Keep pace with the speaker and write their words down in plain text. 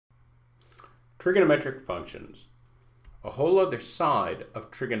Trigonometric functions. A whole other side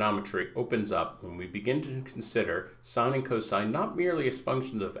of trigonometry opens up when we begin to consider sine and cosine not merely as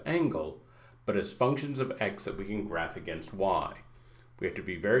functions of angle, but as functions of x that we can graph against y. We have to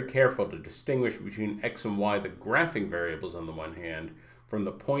be very careful to distinguish between x and y, the graphing variables on the one hand, from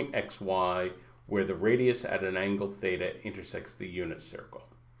the point xy where the radius at an angle theta intersects the unit circle.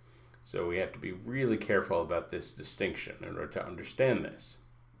 So we have to be really careful about this distinction in order to understand this.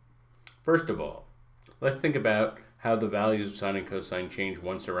 First of all, let's think about how the values of sine and cosine change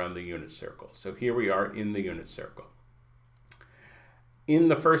once around the unit circle. So here we are in the unit circle. In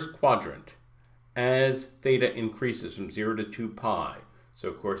the first quadrant, as theta increases from 0 to 2 pi, so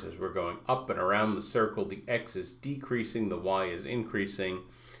of course as we're going up and around the circle, the x is decreasing, the y is increasing,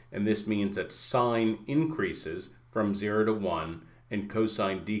 and this means that sine increases from 0 to 1 and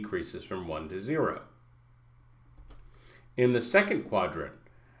cosine decreases from 1 to 0. In the second quadrant,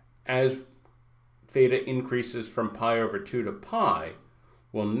 as theta increases from pi over 2 to pi,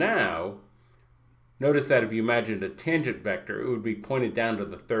 well now, notice that if you imagined a tangent vector, it would be pointed down to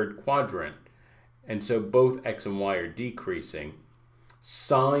the third quadrant, and so both x and y are decreasing.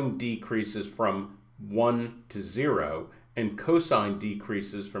 Sine decreases from 1 to 0, and cosine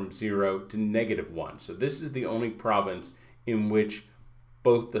decreases from 0 to -1. So this is the only province in which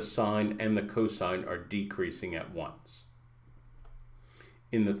both the sine and the cosine are decreasing at once.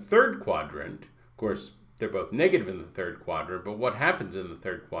 In the third quadrant, of course, they're both negative in the third quadrant, but what happens in the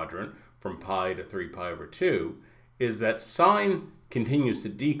third quadrant from pi to 3 pi over 2 is that sine continues to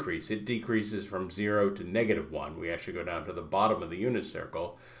decrease. It decreases from 0 to -1. We actually go down to the bottom of the unit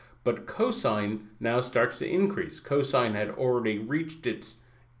circle, but cosine now starts to increase. Cosine had already reached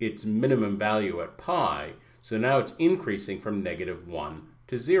its minimum value at pi, so now it's increasing from -1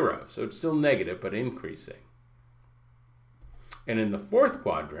 to 0. So it's still negative, but increasing. And in the fourth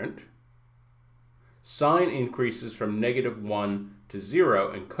quadrant, sine increases from -1 to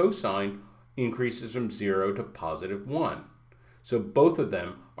 0, and cosine increases from 0 to +1. So both of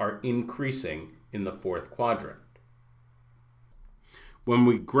them are increasing in the fourth quadrant. When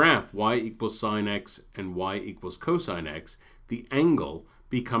we graph y equals sine x and y equals cosine x, the angle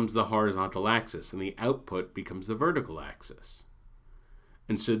becomes the horizontal axis and the output becomes the vertical axis.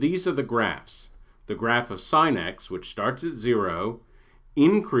 And so these are the graphs. The graph of sine x, which starts at 0,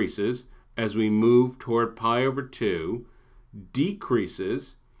 increases as we move toward pi over 2,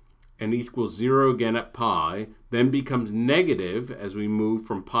 decreases and equals 0 again at pi, then becomes negative as we move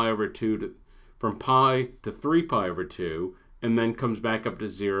from pi to 3 pi over 2, and then comes back up to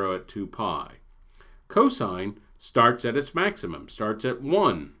 0 at 2 pi. Cosine starts at its maximum, starts at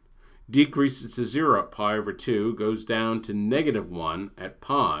 1, decreases to 0 at pi over 2, goes down to -1 at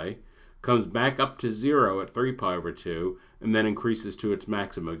pi, comes back up to 0 at 3 pi over 2, and then increases to its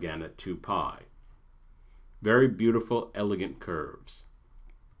maximum again at 2 pi. Very beautiful, elegant curves.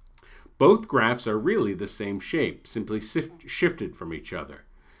 Both graphs are really the same shape, simply shifted from each other.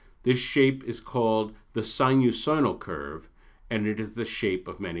 This shape is called the sinusoidal curve, and it is the shape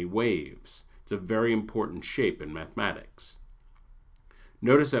of many waves. It's a very important shape in mathematics.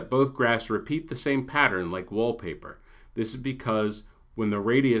 Notice that both graphs repeat the same pattern like wallpaper. This is because when the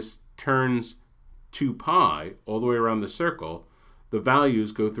radius turns 2 pi all the way around the circle, the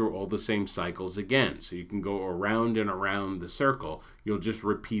values go through all the same cycles again. So you can go around and around the circle. You'll just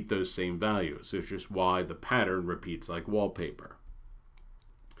repeat those same values. It's just why the pattern repeats like wallpaper.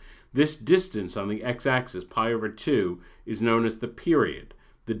 This distance on the x-axis, pi over 2, is known as the period,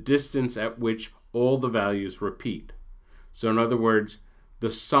 the distance at which all the values repeat. So in other words,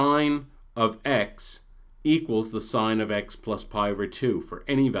 the sine of x equals the sine of x plus pi over 2 for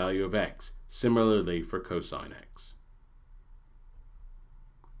any value of x. Similarly for cosine x.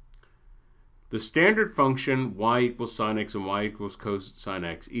 The standard function y equals sine x and y equals cosine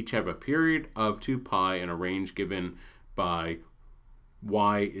x each have a period of 2 pi and a range given by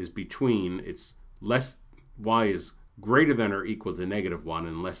y is between. It's less, y is greater than or equal to -1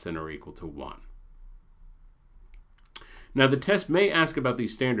 and less than or equal to 1. Now the test may ask about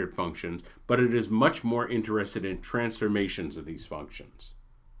these standard functions, but it is much more interested in transformations of these functions.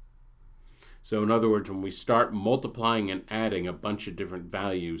 So in other words, when we start multiplying and adding a bunch of different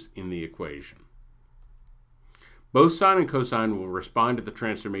values in the equation. Both sine and cosine will respond to the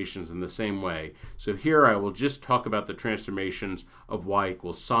transformations in the same way. So here I will just talk about the transformations of y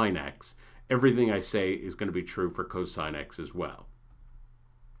equals sine x. Everything I say is going to be true for cosine x as well.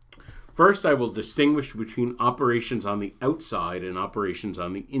 First, I will distinguish between operations on the outside and operations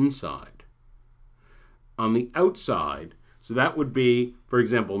on the inside. On the outside, so that would be, for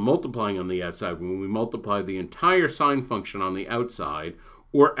example, multiplying on the outside. When we multiply the entire sine function on the outside,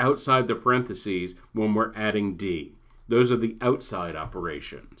 or outside the parentheses when we're adding d. Those are the outside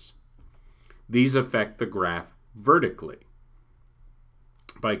operations. These affect the graph vertically.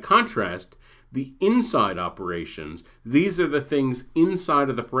 By contrast, the inside operations, these are the things inside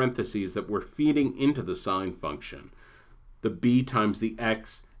of the parentheses that we're feeding into the sine function. The b times the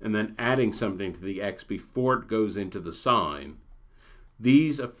x, and then adding something to the x before it goes into the sine.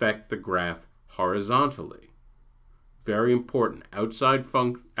 These affect the graph horizontally. Very important. Outside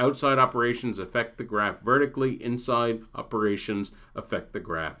operations affect the graph vertically. Inside operations affect the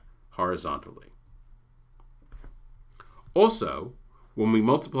graph horizontally. Also, when we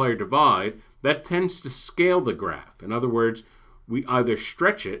multiply or divide, that tends to scale the graph. In other words, we either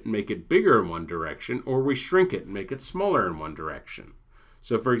stretch it and make it bigger in one direction, or we shrink it and make it smaller in one direction.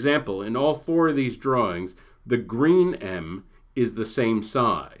 So for example, in all four of these drawings, the green M is the same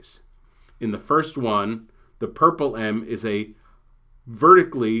size. In the first one, the purple M is a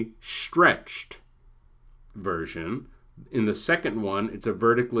vertically stretched version. In the second one, it's a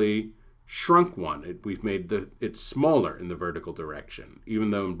vertically shrunk one. We've made it smaller in the vertical direction, even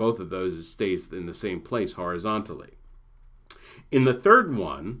though in both of those it stays in the same place horizontally. In the third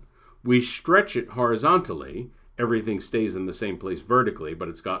one, we stretch it horizontally. Everything stays in the same place vertically, but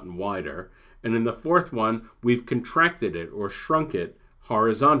it's gotten wider. And in the fourth one, we've contracted it or shrunk it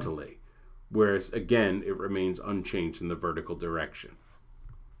horizontally, whereas again, it remains unchanged in the vertical direction.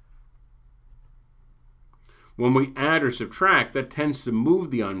 When we add or subtract, that tends to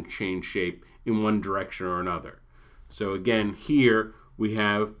move the unchanged shape in one direction or another. So again, here we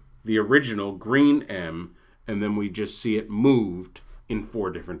have the original green M, and then we just see it moved in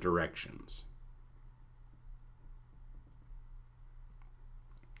four different directions.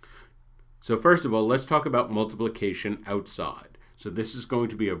 So first of all, let's talk about multiplication outside. So this is going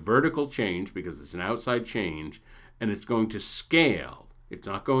to be a vertical change because it's an outside change, and it's going to scale. It's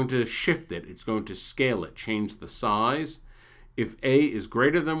not going to shift it, it's going to scale it, change the size. If a is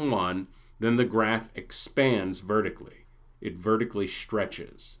greater than 1, then the graph expands vertically. It vertically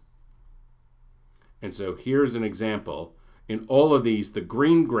stretches. And so here's an example. In all of these, the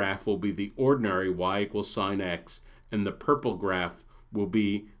green graph will be the ordinary y equals sine x, and the purple graph will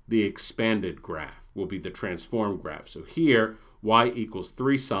be the expanded graph, will be the transformed graph. So here, y equals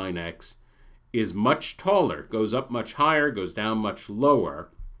 3 sine x is much taller, goes up much higher, goes down much lower.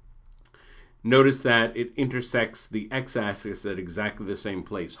 Notice that it intersects the x-axis at exactly the same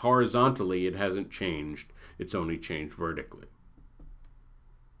place. Horizontally, it hasn't changed. It's only changed vertically.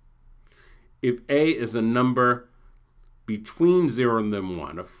 If a is a number between 0 and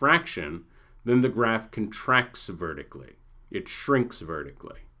 1, a fraction, then the graph contracts vertically. It shrinks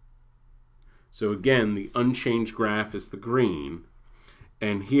vertically. So again, the unchanged graph is the green.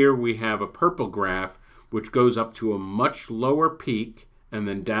 And here we have a purple graph which goes up to a much lower peak and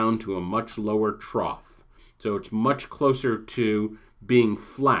then down to a much lower trough. So it's much closer to being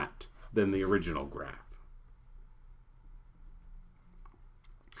flat than the original graph.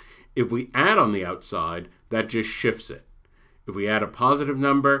 If we add on the outside, that just shifts it. If we add a positive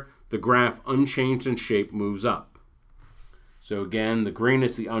number, the graph unchanged in shape moves up. So again, the green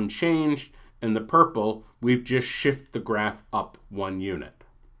is the unchanged, and the purple, we've just shifted the graph up 1 unit.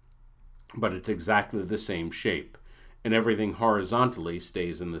 But it's exactly the same shape, and everything horizontally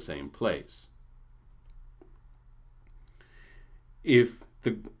stays in the same place. If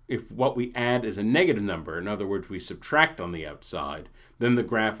what we add is a negative number, in other words, we subtract on the outside, then the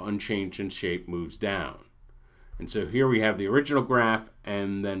graph unchanged in shape moves down. And so here we have the original graph,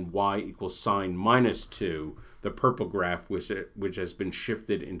 and then y equals sine minus 2, the purple graph which has been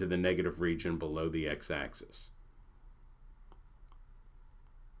shifted into the negative region below the x-axis.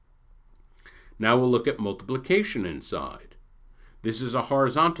 Now we'll look at multiplication inside. This is a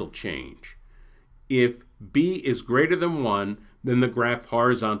horizontal change. If b is greater than 1, then the graph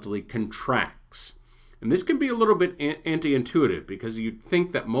horizontally contracts. And this can be a little bit anti-intuitive because you'd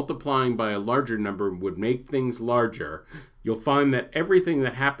think that multiplying by a larger number would make things larger. You'll find that everything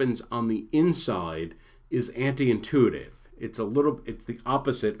that happens on the inside is anti-intuitive. It's the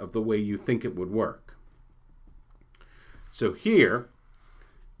opposite of the way you think it would work. So here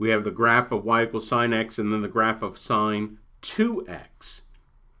we have the graph of y equals sine x and then the graph of sine 2x.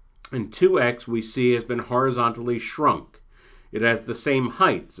 And 2x we see has been horizontally shrunk. It has the same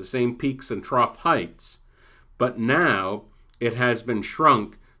heights, the same peaks and trough heights, but now it has been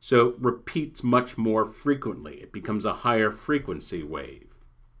shrunk so it repeats much more frequently. It becomes a higher frequency wave.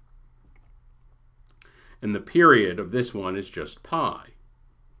 And the period of this one is just pi.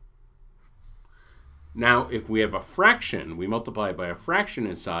 Now, if we have a fraction, we multiply it by a fraction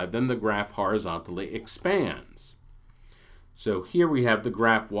inside, then the graph horizontally expands. So here we have the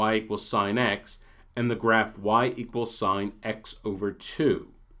graph y equals sine x and the graph y equals sine x over 2.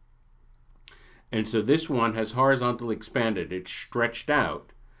 And so this one has horizontally expanded. It's stretched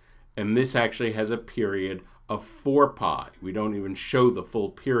out. And this actually has a period of 4 pi. We don't even show the full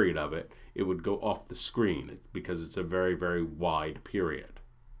period of it. It would go off the screen because it's a very, very wide period.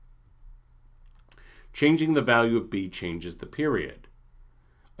 Changing the value of b changes the period.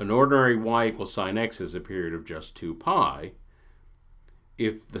 An ordinary y equals sine x has a period of just 2 pi.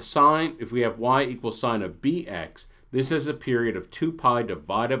 If we have y equals sine of bx, this has a period of 2 pi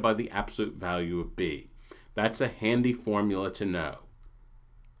divided by the absolute value of b. That's a handy formula to know.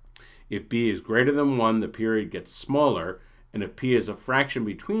 If b is greater than 1, the period gets smaller, and if p is a fraction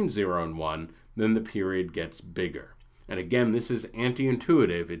between 0 and 1, then the period gets bigger. And again, this is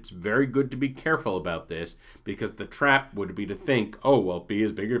anti-intuitive. It's very good to be careful about this because the trap would be to think, oh, well, b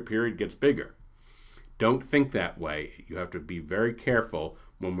is bigger, period gets bigger. Don't think that way. You have to be very careful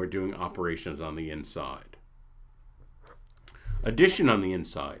when we're doing operations on the inside. Addition on the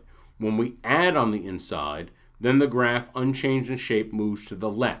inside. When we add on the inside, then the graph, unchanged in shape, moves to the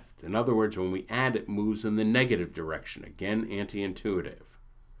left. In other words, when we add, it moves in the negative direction. Again, anti-intuitive.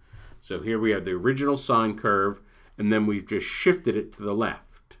 So here we have the original sine curve, and then we've just shifted it to the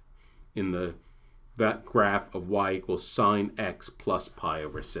left in that graph of y equals sine x plus pi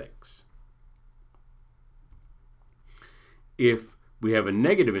over 6. If we have a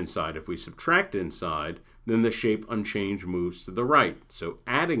negative inside, if we subtract inside, then the shape unchanged moves to the right. So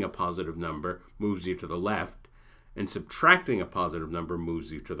adding a positive number moves you to the left, and subtracting a positive number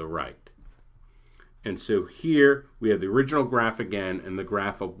moves you to the right. And so here we have the original graph again, and the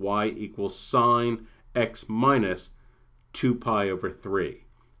graph of y equals sine x minus 2 pi over 3.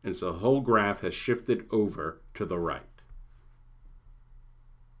 And so the whole graph has shifted over to the right.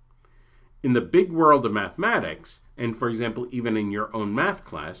 In the big world of mathematics, and for example, even in your own math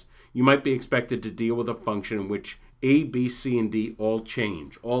class, you might be expected to deal with a function in which a, b, c, and d all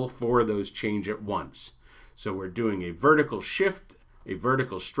change. All 4 of those change at once. So we're doing a vertical shift, a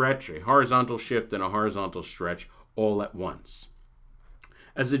vertical stretch, a horizontal shift, and a horizontal stretch all at once.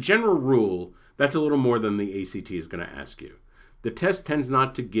 As a general rule, that's a little more than the ACT is going to ask you. The test tends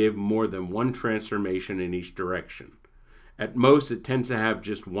not to give more than one transformation in each direction. At most, it tends to have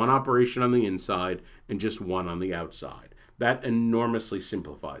just one operation on the inside and just one on the outside. That enormously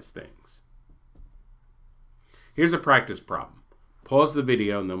simplifies things. Here's a practice problem. Pause the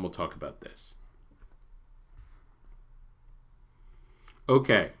video and then we'll talk about this.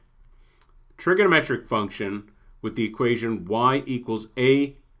 Okay, trigonometric function with the equation y equals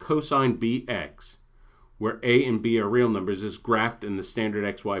a cosine bx, where a and b are real numbers, is graphed in the standard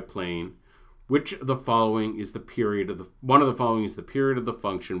xy plane. Which of the following is the period of one of the following is the period of the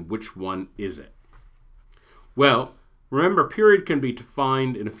function? Which one is it? Well, remember, period can be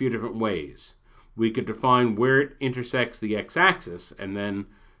defined in a few different ways. We could define where it intersects the x-axis, and then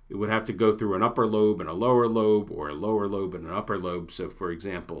it would have to go through an upper lobe and a lower lobe, or a lower lobe and an upper lobe. So, for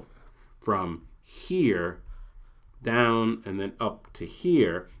example, from here down and then up to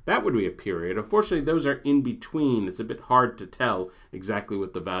here, that would be a period. Unfortunately, those are in between. It's a bit hard to tell exactly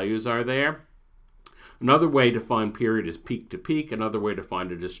what the values are there. Another way to find period is peak to peak. Another way to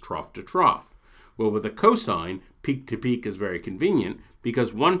find it is trough to trough. Well, with a cosine, peak to peak is very convenient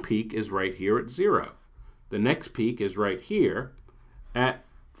because one peak is right here at 0. The next peak is right here at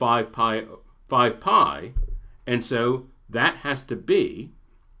 5 pi, and so that has to be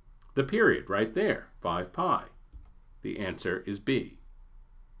the period right there, 5 pi. The answer is B.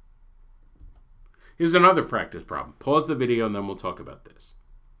 Here's another practice problem. Pause the video and then we'll talk about this.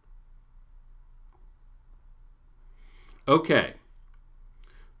 Okay,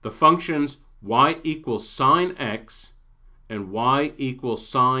 the functions y equals sine x and y equals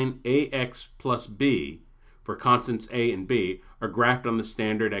sine ax plus b for constants a and b are graphed on the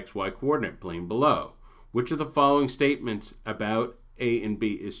standard xy coordinate plane below. Which of the following statements about a and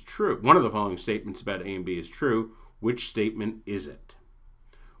b is true? One of the following statements about a and b is true. Which statement is it?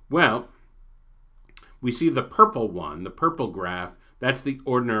 Well, we see the purple one, the purple graph, that's the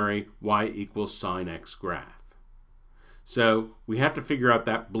ordinary y equals sine x graph. So we have to figure out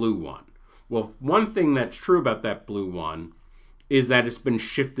that blue one. Well, one thing that's true about that blue one is that it's been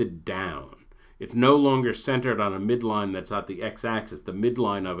shifted down. It's no longer centered on a midline that's at the x-axis. The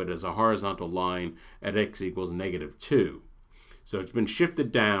midline of it is a horizontal line at x equals -2. So it's been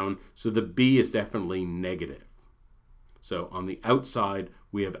shifted down, so the b is definitely negative. So on the outside,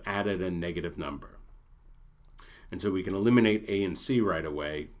 we have added a negative number. And so we can eliminate a and c right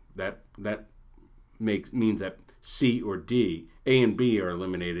away. That means that c or d, a and b are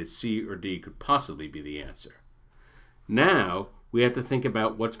eliminated. C or d could possibly be the answer. Now we have to think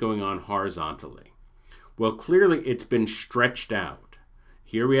about what's going on horizontally. Well, clearly it's been stretched out.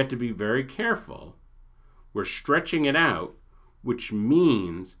 Here we have to be very careful. We're stretching it out, which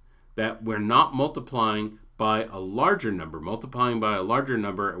means that we're not multiplying by a larger number. Multiplying by a larger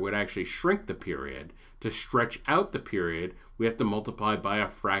number would actually shrink the period. To stretch out the period, we have to multiply by a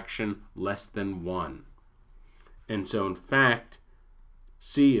fraction less than 1. And so, in fact,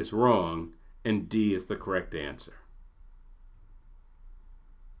 C is wrong, and D is the correct answer.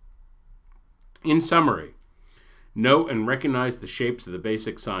 In summary, know and recognize the shapes of the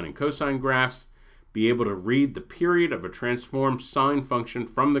basic sine and cosine graphs. Be able to read the period of a transformed sine function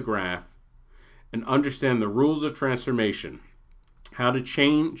from the graph, and understand the rules of transformation, how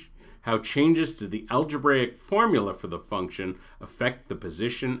changes to the algebraic formula for the function affect the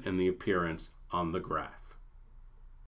position and the appearance on the graph.